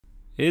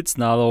It's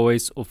not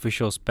always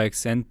official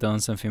specs and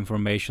tons of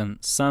information,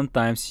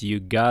 sometimes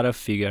you gotta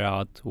figure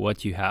out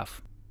what you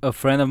have. A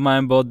friend of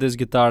mine bought this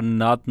guitar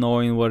not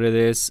knowing what it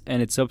is, and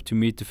it's up to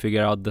me to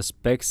figure out the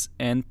specs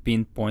and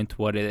pinpoint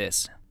what it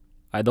is.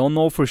 I don't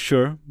know for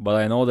sure, but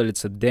I know that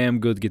it's a damn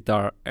good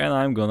guitar and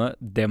I'm gonna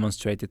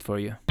demonstrate it for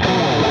you.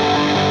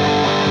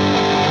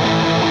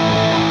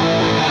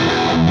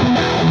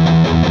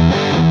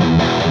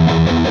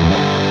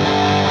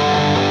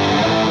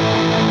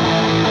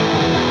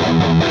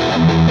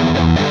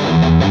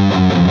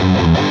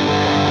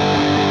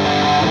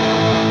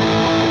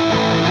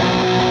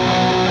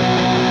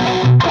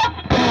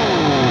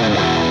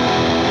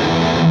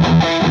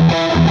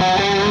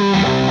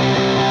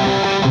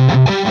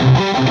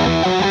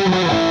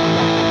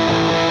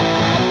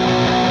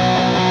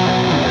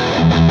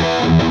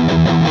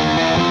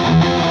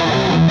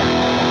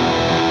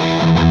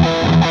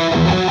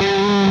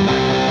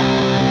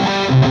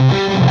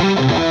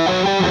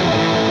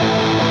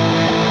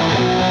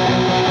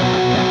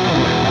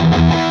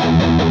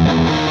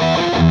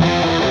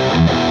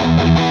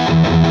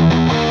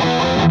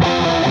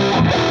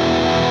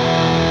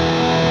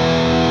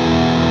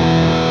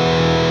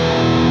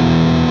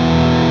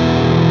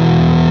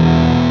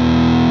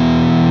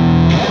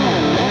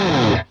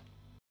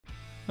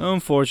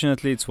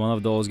 Unfortunately, it's one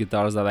of those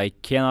guitars that I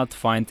cannot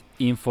find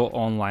info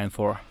online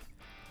for.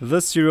 The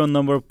serial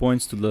number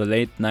points to the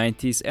late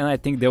 90s and I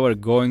think they were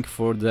going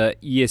for the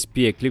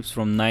ESP Eclipse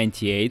from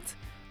 98.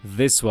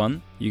 This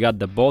one, you got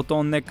the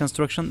bow-tone neck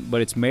construction,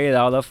 but it's made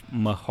out of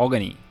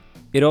mahogany.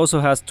 It also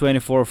has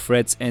 24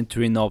 frets and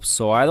 3 knobs,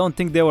 so I don't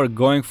think they were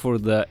going for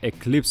the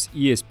Eclipse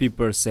ESP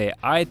per se.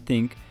 I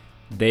think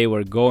they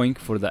were going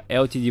for the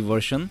LTD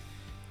version,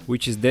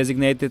 which is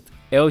designated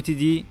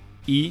LTD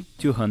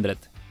E200.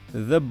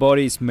 The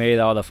body is made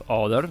out of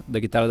alder. The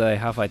guitar that I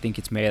have, I think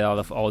it's made out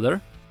of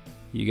alder.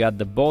 You got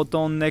the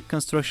bow-tone neck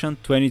construction,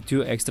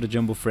 22 extra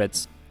jumbo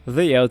frets.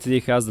 The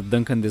LTD has the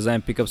Duncan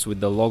design pickups with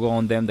the logo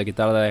on them. The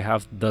guitar that I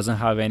have doesn't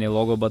have any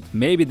logo, but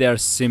maybe they are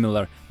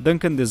similar.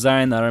 Duncan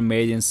design are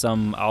made in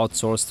some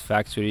outsourced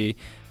factory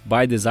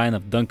by design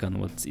of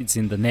Duncan, it's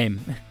in the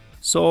name.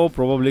 So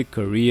probably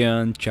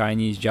Korean,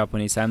 Chinese,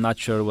 Japanese, I'm not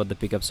sure what the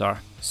pickups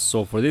are.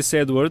 So for this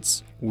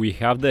Edwards, we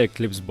have the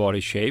Eclipse body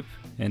shape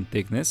and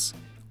thickness.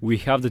 We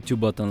have the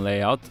 2-button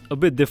layout, a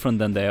bit different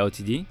than the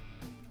LTD.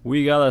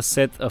 We got a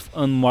set of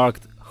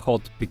unmarked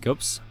hot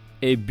pickups,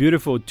 a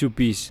beautiful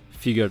 2-piece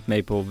figured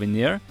maple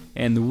veneer,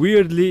 and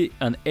weirdly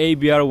an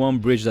ABR1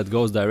 bridge that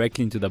goes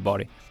directly into the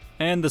body.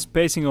 And the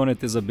spacing on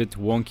it is a bit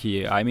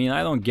wonky, I mean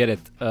I don't get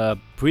it. A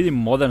pretty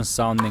modern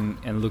sounding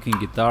and looking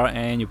guitar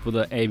and you put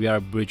an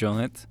ABR bridge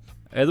on it.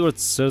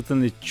 Edwards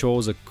certainly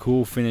chose a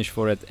cool finish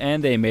for it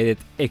and they made it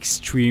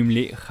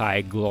extremely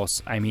high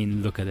gloss, I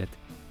mean look at it.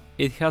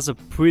 It has a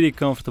pretty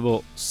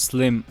comfortable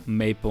slim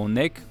maple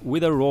neck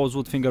with a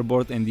rosewood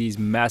fingerboard and these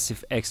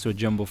massive extra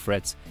jumbo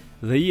frets.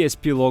 The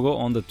ESP logo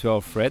on the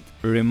 12th fret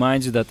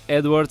reminds you that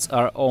Edwards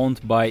are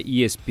owned by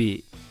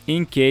ESP,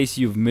 in case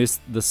you've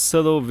missed the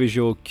subtle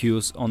visual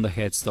cues on the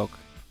headstock.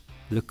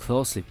 Look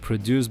closely,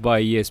 produced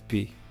by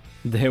ESP.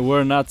 They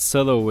were not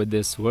subtle with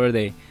this, were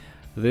they?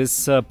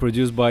 This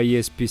produced by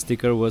ESP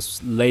sticker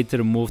was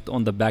later moved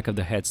on the back of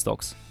the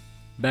headstocks.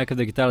 Back of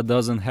the guitar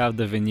doesn't have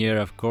the veneer,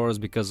 of course,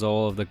 because of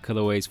all of the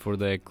colorways for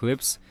the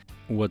Eclipse.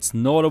 What's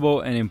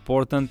notable and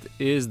important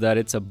is that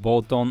it's a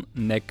bow-tone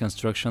neck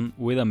construction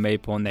with a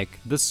maple neck.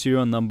 The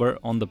serial number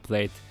on the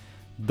plate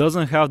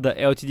doesn't have the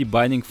LTD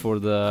binding for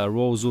the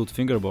rosewood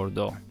fingerboard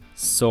though.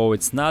 So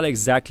it's not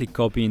exactly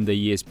copying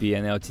the ESP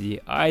and LTD.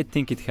 I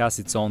think it has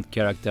its own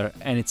character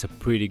and it's a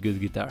pretty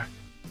good guitar.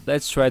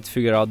 Let's try to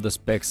figure out the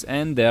specs,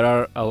 and there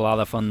are a lot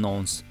of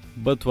unknowns.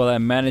 But what I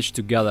managed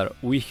to gather,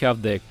 we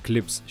have the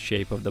Eclipse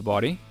shape of the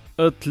body,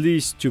 at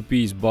least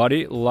 2-piece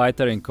body,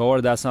 lighter in color,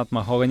 that's not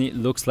mahogany,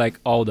 looks like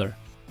alder.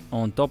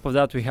 On top of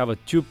that we have a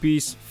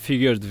 2-piece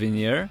figured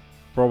veneer,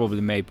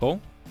 probably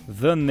maple.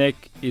 The neck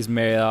is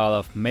made out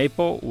of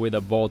maple with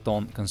a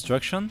bow-tone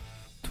construction,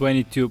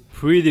 22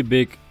 pretty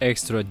big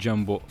extra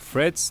jumbo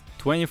frets,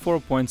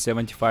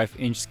 24.75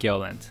 inch scale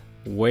length.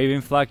 Waving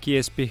flag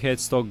ESP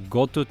headstock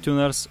Goto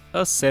tuners,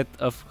 a set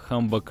of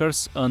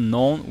humbuckers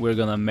unknown, we're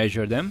gonna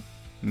measure them.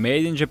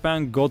 Made in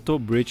Japan Goto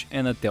bridge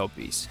and a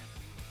tailpiece.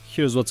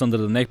 Here's what's under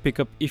the neck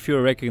pickup. If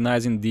you're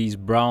recognizing these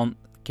brown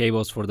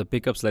cables for the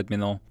pickups, let me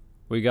know.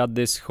 We got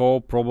this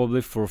hole probably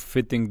for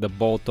fitting the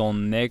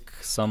bolt-on neck,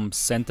 some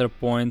center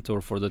point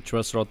or for the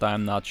truss rod,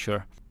 I'm not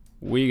sure.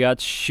 We got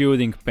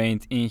shielding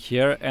paint in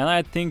here and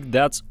I think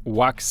that's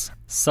wax.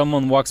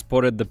 Someone wax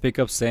potted the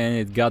pickups and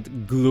it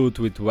got glued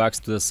with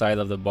wax to the side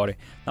of the body.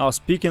 Now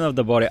speaking of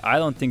the body, I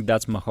don't think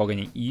that's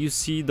mahogany. You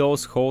see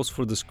those holes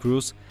for the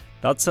screws?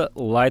 That's a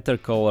lighter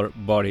color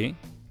body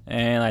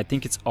and I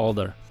think it's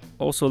alder.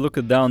 Also look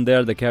at down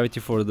there, the cavity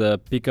for the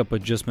pickup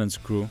adjustment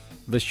screw.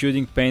 The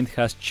shielding paint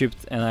has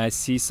chipped and I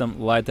see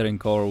some lighter in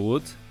color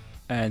wood.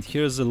 And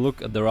here's a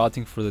look at the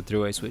routing for the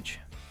 3-way switch.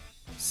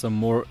 Some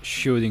more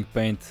shielding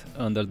paint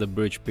under the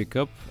bridge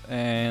pickup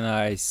and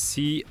I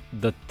see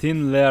the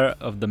thin layer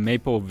of the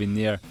maple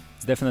veneer.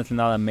 It's definitely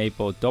not a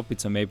maple top,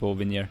 it's a maple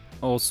veneer.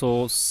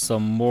 Also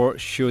some more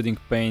shielding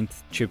paint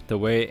chipped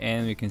away,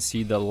 and we can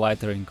see the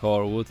lighter in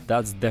color wood.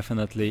 That's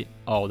definitely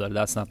alder,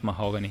 that's not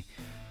mahogany.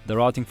 The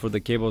routing for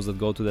the cables that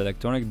go to the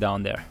electronic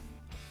down there.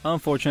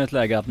 Unfortunately,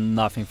 I got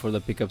nothing for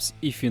the pickups.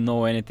 If you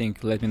know anything,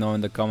 let me know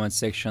in the comment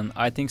section.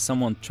 I think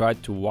someone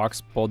tried to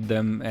wax pot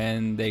them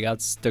and they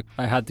got stuck.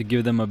 I had to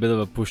give them a bit of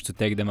a push to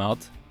take them out.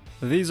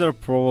 These are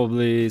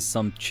probably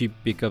some cheap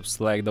pickups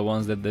like the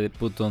ones that they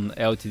put on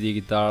LTD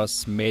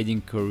guitars, made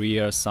in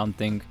Korea or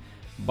something,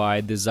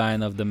 by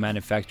design of the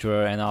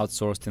manufacturer and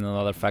outsourced in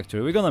another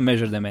factory. We're gonna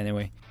measure them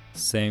anyway.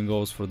 Same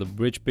goes for the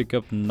bridge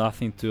pickup,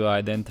 nothing to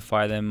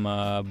identify them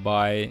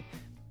by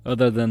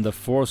other than the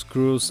 4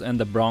 screws and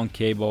the brown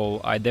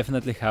cable. I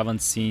definitely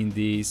haven't seen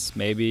these,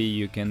 maybe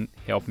you can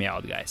help me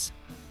out, guys.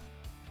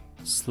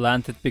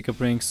 Slanted pickup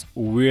rings,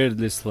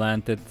 weirdly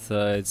slanted,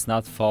 it's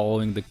not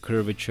following the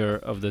curvature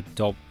of the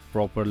top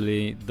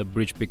properly, the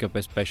bridge pickup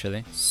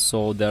especially,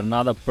 so they're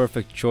not a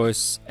perfect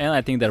choice, and I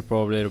think they're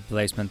probably a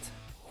replacement.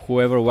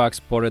 Whoever wax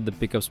potted the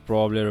pickups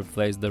probably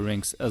replaced the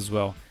rings as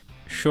well.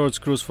 Short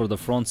screws for the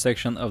front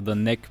section of the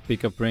neck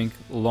pickup ring,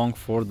 long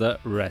for the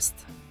rest.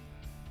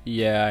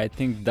 Yeah, I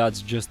think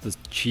that's just a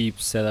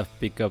cheap set of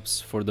pickups.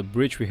 For the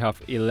bridge we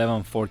have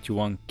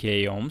 1141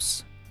 k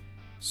ohms.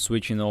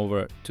 Switching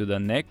over to the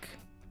neck,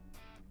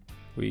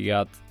 we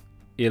got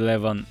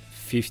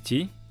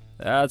 1150.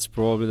 That's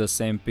probably the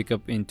same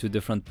pickup in 2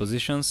 different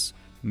positions.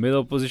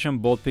 Middle position,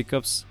 both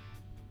pickups.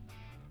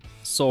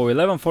 So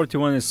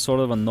 1141 is sort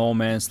of a no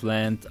man's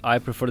land. I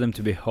prefer them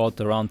to be hot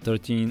around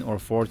 13 or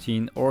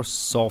 14 or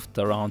soft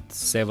around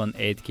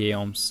 7-8 k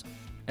ohms.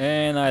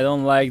 And I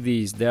don't like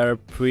these, they're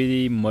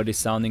pretty muddy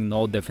sounding,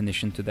 no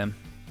definition to them.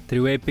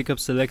 3-way pickup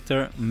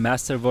selector,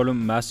 master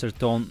volume, master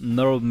tone,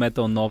 knurled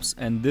metal knobs,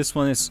 and this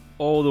one is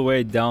all the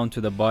way down to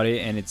the body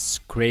and it's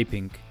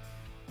scraping.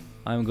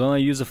 I'm gonna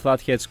use a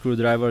flathead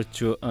screwdriver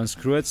to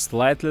unscrew it,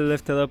 slightly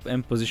lift it up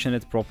and position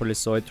it properly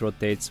so it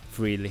rotates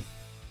freely.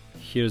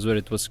 Here's where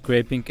it was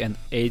scraping and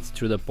ate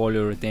through the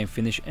polyurethane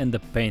finish and the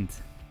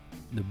paint.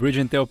 The bridge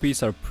and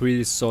tailpiece are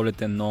pretty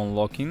solid and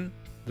non-locking.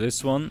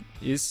 This one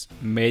is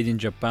made in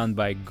Japan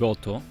by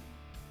Goto.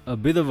 A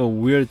bit of a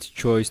weird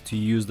choice to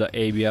use the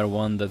ABR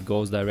one that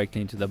goes directly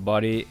into the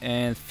body,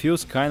 and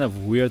feels kind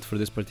of weird for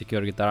this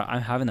particular guitar.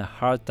 I'm having a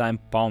hard time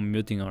palm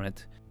muting on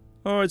it.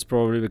 Or it's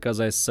probably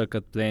because I suck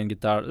at playing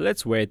guitar.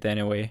 Let's weigh it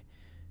anyway.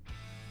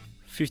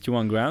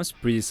 51 grams,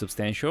 pretty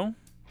substantial.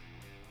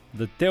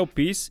 The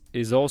tailpiece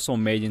is also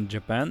made in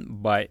Japan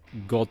by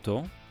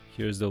Goto.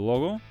 Here's the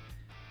logo.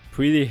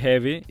 Pretty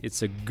heavy,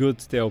 it's a good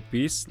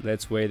tailpiece.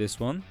 Let's weigh this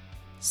one.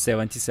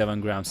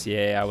 77 grams,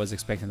 yeah, I was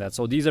expecting that.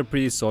 So these are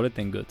pretty solid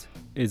and good.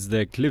 It's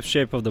the Eclipse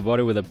shape of the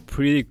body with a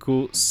pretty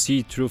cool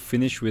see-through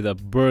finish with a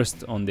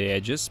burst on the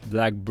edges,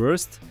 black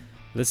burst.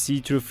 The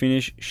see-through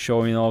finish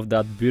showing off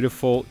that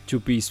beautiful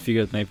 2-piece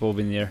figured maple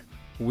veneer.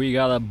 We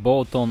got a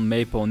bolt-on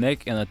maple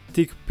neck and a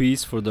thick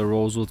piece for the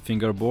rosewood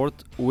fingerboard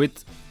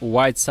with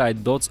white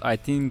side dots. I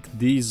think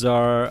these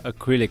are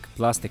acrylic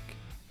plastic.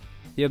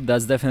 Yep,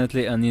 that's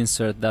definitely an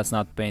insert, that's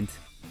not paint.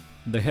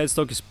 The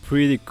headstock is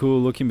pretty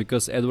cool looking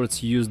because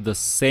Edwards used the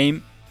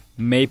same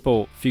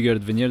maple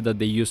figured veneer that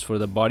they used for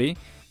the body.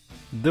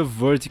 The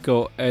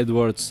vertical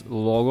Edwards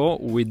logo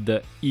with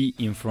the E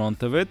in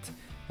front of it,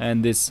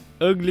 and this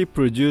ugly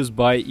produced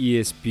by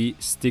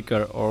ESP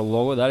sticker or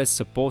logo that is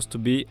supposed to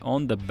be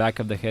on the back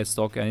of the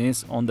headstock and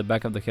is on the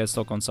back of the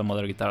headstock on some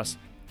other guitars.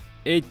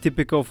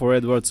 Atypical for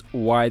Edwards,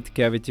 wide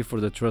cavity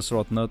for the truss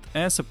rod nut,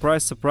 and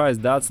surprise surprise,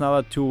 that's not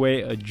a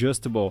 2-way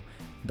adjustable.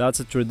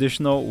 That's a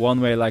traditional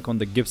 1-way like on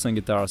the Gibson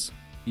guitars.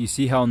 You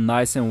see how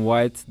nice and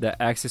wide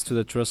the axis to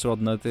the truss rod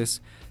nut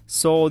is?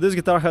 So this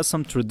guitar has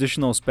some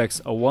traditional specs,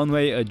 a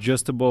 1-way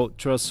adjustable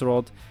truss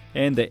rod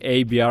and the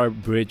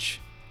ABR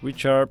bridge,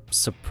 which are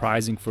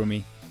surprising for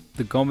me.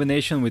 The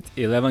combination with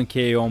 11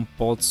 k ohm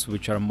pots,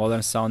 which are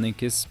modern sounding,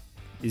 is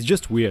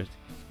just weird.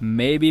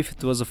 Maybe if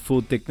it was a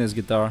full thickness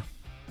guitar.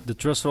 The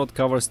truss rod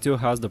cover still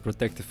has the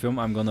protective film.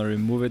 I'm gonna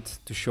remove it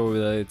to show you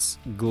that it's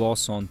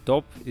gloss on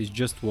top. It's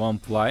just 1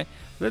 ply.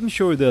 Let me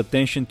show you the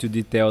attention to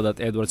detail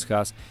that Edwards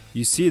has.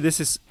 You see this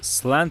is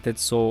slanted,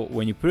 so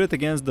when you put it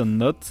against the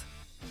nut,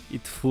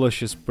 it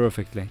flushes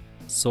perfectly.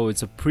 So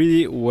it's a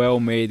pretty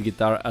well made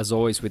guitar as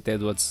always with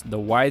Edwards. The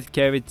wide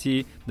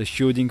cavity, the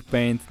shielding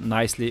paint,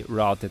 nicely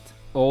routed.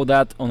 All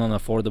that on an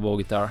affordable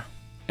guitar.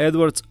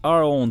 Edwards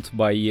are owned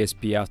by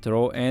ESP after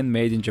all and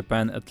made in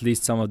Japan, at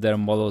least some of their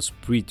models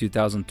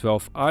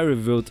pre-2012. I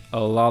reviewed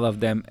a lot of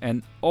them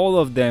and all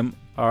of them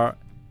are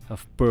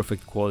of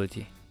perfect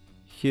quality.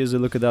 Here's a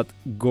look at that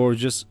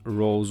gorgeous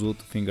rosewood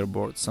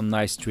fingerboard, some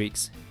nice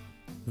streaks.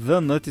 The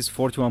nut is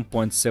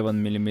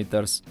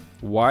 41.7mm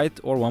wide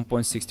or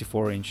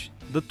 1.64 inch.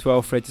 The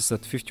 12 fret is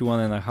at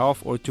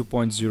 51.5 or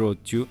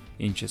 2.02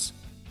 inches.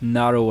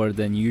 Narrower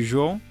than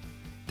usual.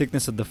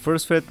 Thickness at the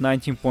first fret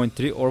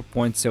 19.3 or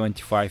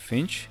 0.75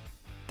 inch.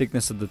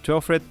 Thickness at the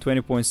 12th fret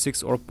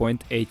 20.6 or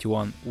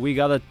 0.81. We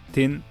got a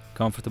thin,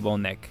 comfortable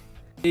neck.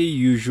 A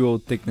usual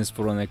thickness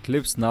for an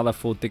Eclipse, not a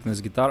full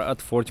thickness guitar at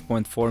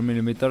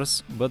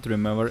 40.4mm, but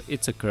remember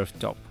it's a curved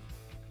top.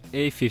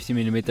 A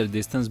 50mm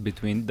distance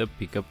between the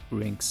pickup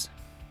rings.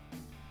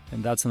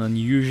 And that's an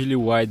unusually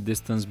wide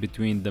distance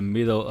between the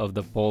middle of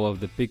the pole of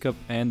the pickup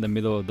and the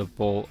middle of the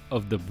pole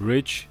of the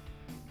bridge.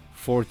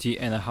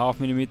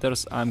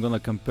 40.5mm. I'm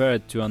gonna compare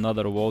it to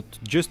another wall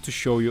just to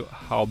show you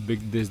how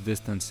big this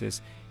distance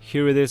is.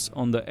 Here it is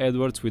on the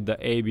Edwards with the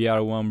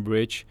ABR1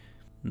 bridge.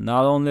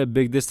 Not only a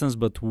big distance,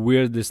 but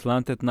weirdly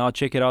slanted. Now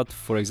check it out,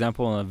 for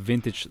example, on a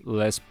vintage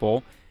Les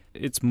Paul.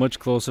 It's much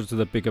closer to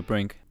the pickup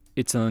ring.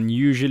 It's an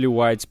unusually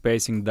wide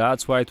spacing,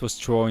 that's why it was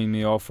throwing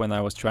me off when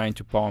I was trying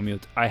to palm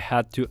mute. I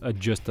had to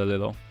adjust a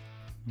little.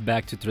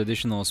 Back to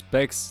traditional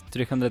specs,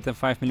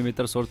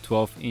 305mm or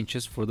 12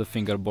 inches for the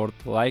fingerboard,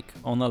 like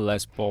on a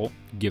Les Paul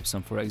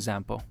Gibson for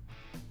example.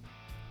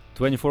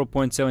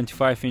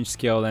 24.75 inch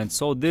scale length,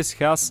 so this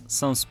has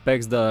some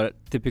specs that are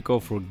typical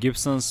for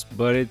Gibsons,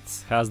 but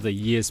it has the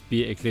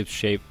ESP Eclipse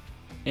shape.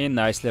 A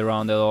nicely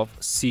rounded off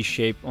C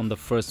shape on the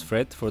first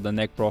fret for the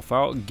neck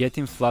profile,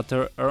 getting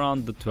flatter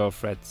around the 12th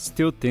fret,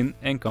 still thin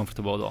and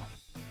comfortable though.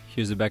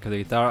 Here's the back of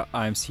the guitar.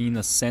 I'm seeing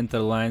a center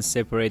line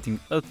separating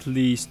at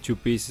least two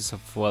pieces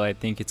of what I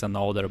think it's an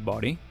older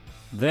body.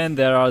 Then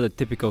there are the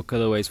typical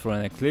cutaways for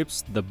an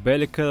Eclipse, the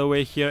belly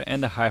cutaway here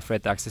and the high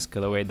fret axis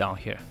cutaway down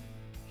here.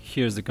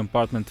 Here's the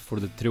compartment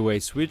for the three-way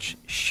switch,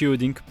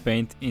 shielding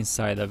paint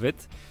inside of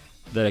it.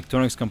 The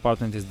electronics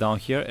compartment is down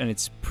here and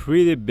it's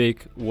pretty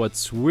big.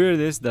 What's weird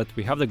is that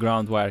we have the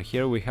ground wire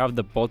here, we have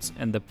the pots,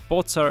 and the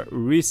pots are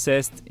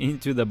recessed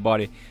into the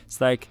body. It's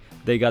like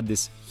they got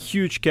this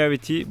huge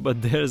cavity,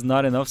 but there's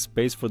not enough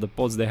space for the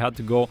pots. They had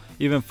to go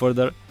even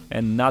further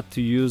and not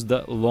to use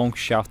the long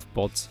shaft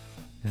pots.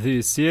 Do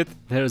you see it?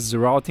 There's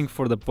routing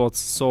for the pots,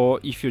 so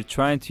if you're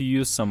trying to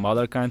use some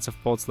other kinds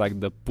of pots like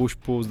the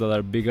push-pulls that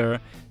are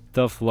bigger,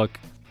 tough luck.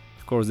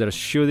 Of course, there's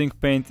shielding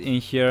paint in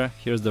here.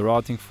 Here's the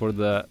routing for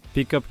the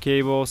pickup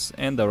cables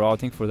and the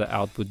routing for the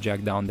output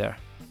jack down there.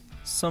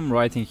 Some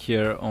writing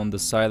here on the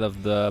side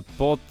of the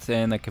pot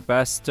and a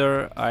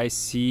capacitor. I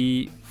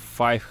see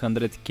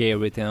 500K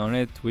written on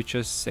it, which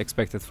is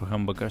expected for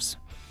humbuckers.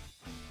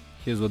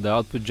 Here's what the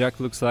output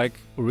jack looks like.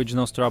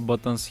 Original strap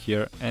buttons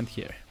here and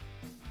here.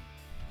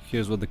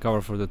 Here's what the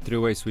cover for the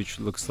three-way switch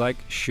looks like.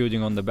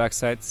 Shielding on the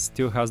backside,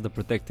 still has the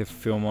protective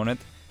film on it.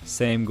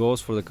 Same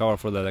goes for the cover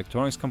for the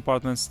electronics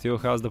compartment, still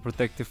has the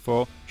protective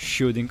foil,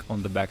 shielding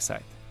on the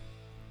backside.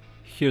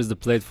 Here's the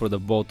plate for the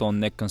bolt-on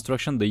neck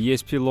construction, the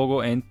ESP logo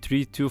and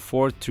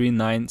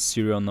 32439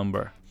 serial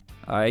number.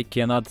 I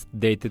cannot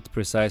date it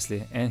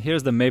precisely. And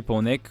here's the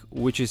maple neck,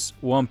 which is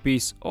one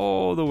piece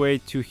all the way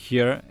to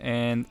here,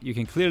 and you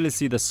can clearly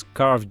see the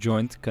scarf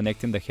joint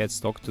connecting the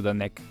headstock to the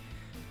neck.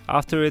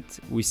 After it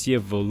we see a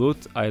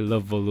volute. I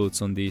love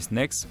volutes on these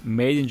necks.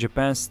 Made in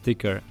Japan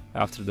sticker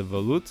after the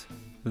volute.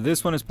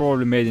 This one is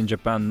probably made in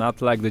Japan,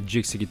 not like the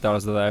Jixi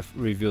guitars that I've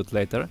reviewed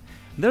later.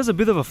 There's a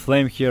bit of a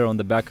flame here on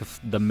the back of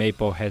the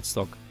maple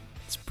headstock.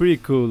 It's pretty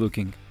cool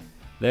looking.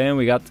 Then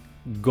we got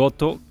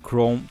Goto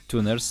chrome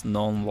tuners,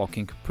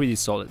 non-locking, pretty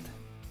solid.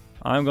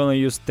 I'm gonna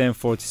use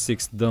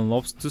 1046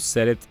 Dunlops to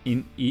set it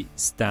in E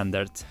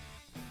standard.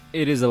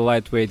 It is a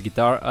lightweight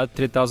guitar at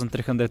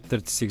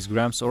 3336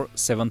 grams or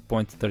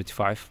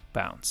 7.35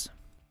 pounds.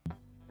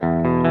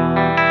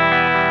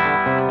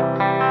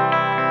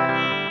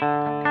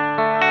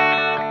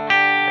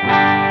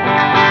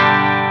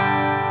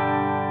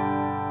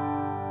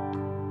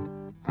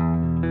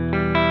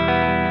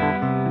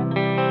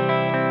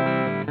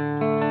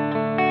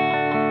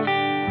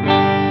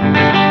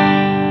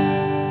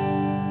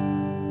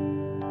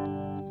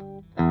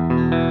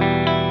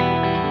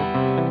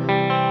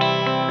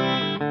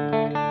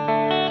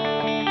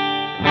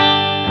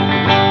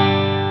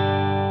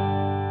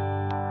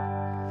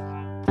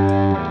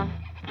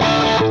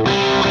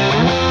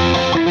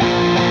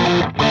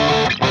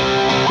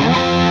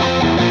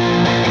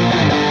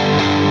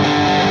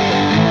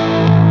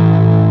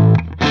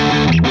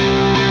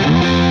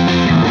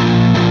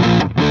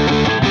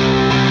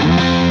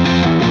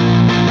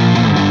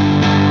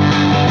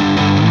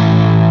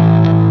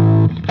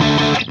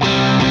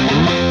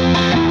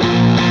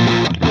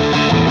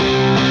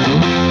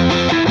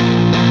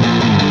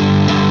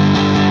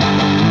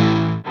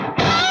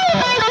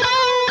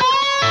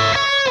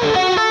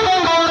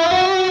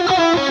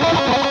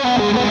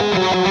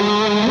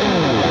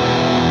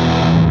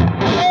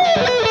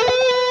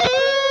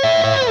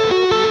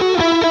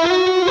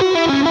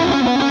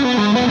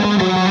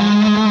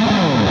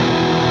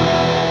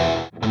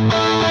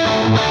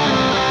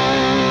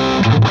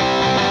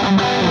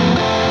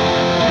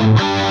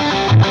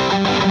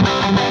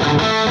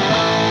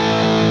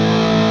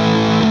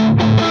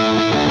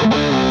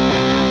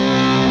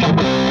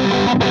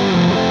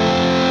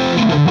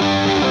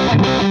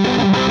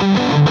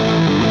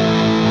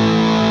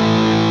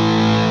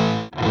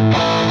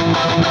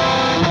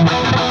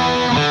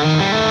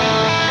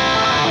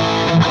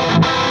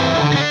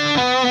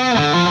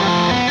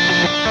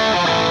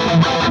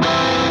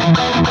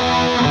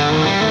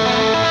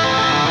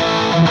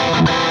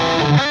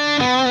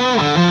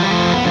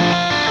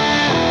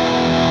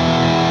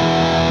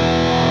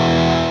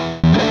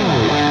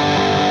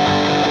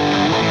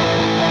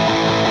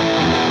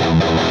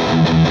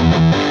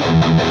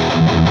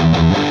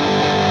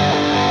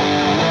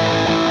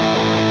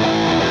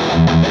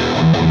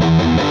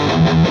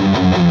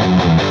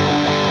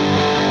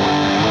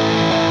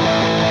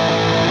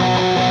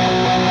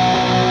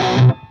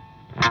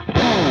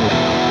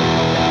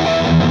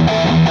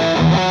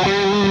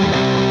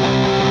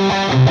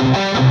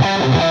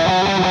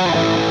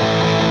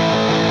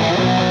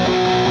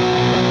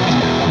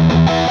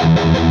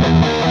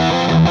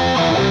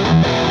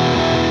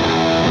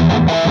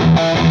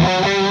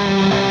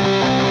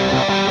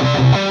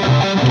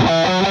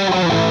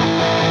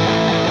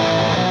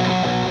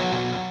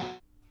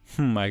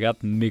 I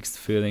got mixed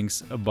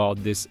feelings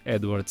about this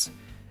Edwards.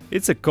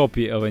 It's a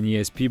copy of an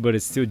ESP, but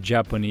it's still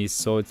Japanese,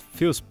 so it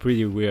feels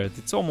pretty weird.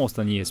 It's almost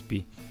an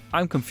ESP.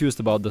 I'm confused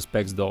about the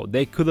specs though.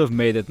 They could have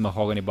made it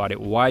mahogany body.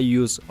 Why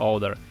use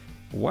older?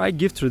 Why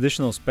give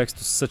traditional specs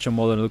to such a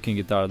modern looking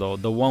guitar though?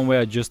 The one-way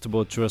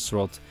adjustable truss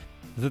rod,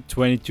 the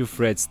 22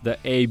 frets, the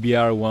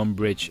ABR1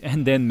 bridge,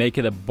 and then make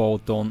it a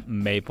bow-tone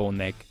maple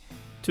neck.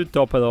 To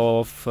top it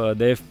off,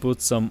 they've put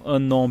some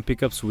unknown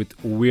pickups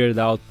with weird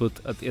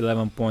output at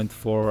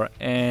 11.4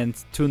 and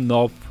 2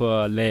 knob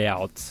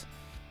layouts.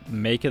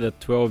 Make it a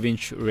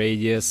 12-inch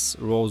radius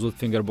rosewood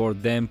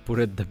fingerboard, then put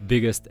it the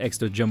biggest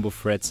extra jumbo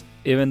frets.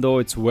 Even though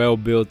it's well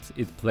built,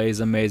 it plays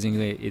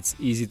amazingly, it's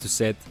easy to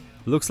set,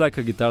 looks like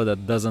a guitar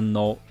that doesn't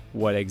know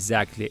what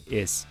exactly it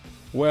is.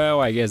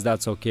 Well, I guess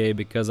that's okay,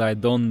 because I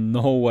don't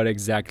know what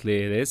exactly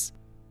it is.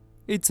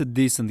 It's a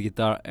decent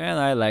guitar and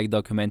I like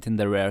documenting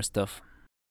the rare stuff.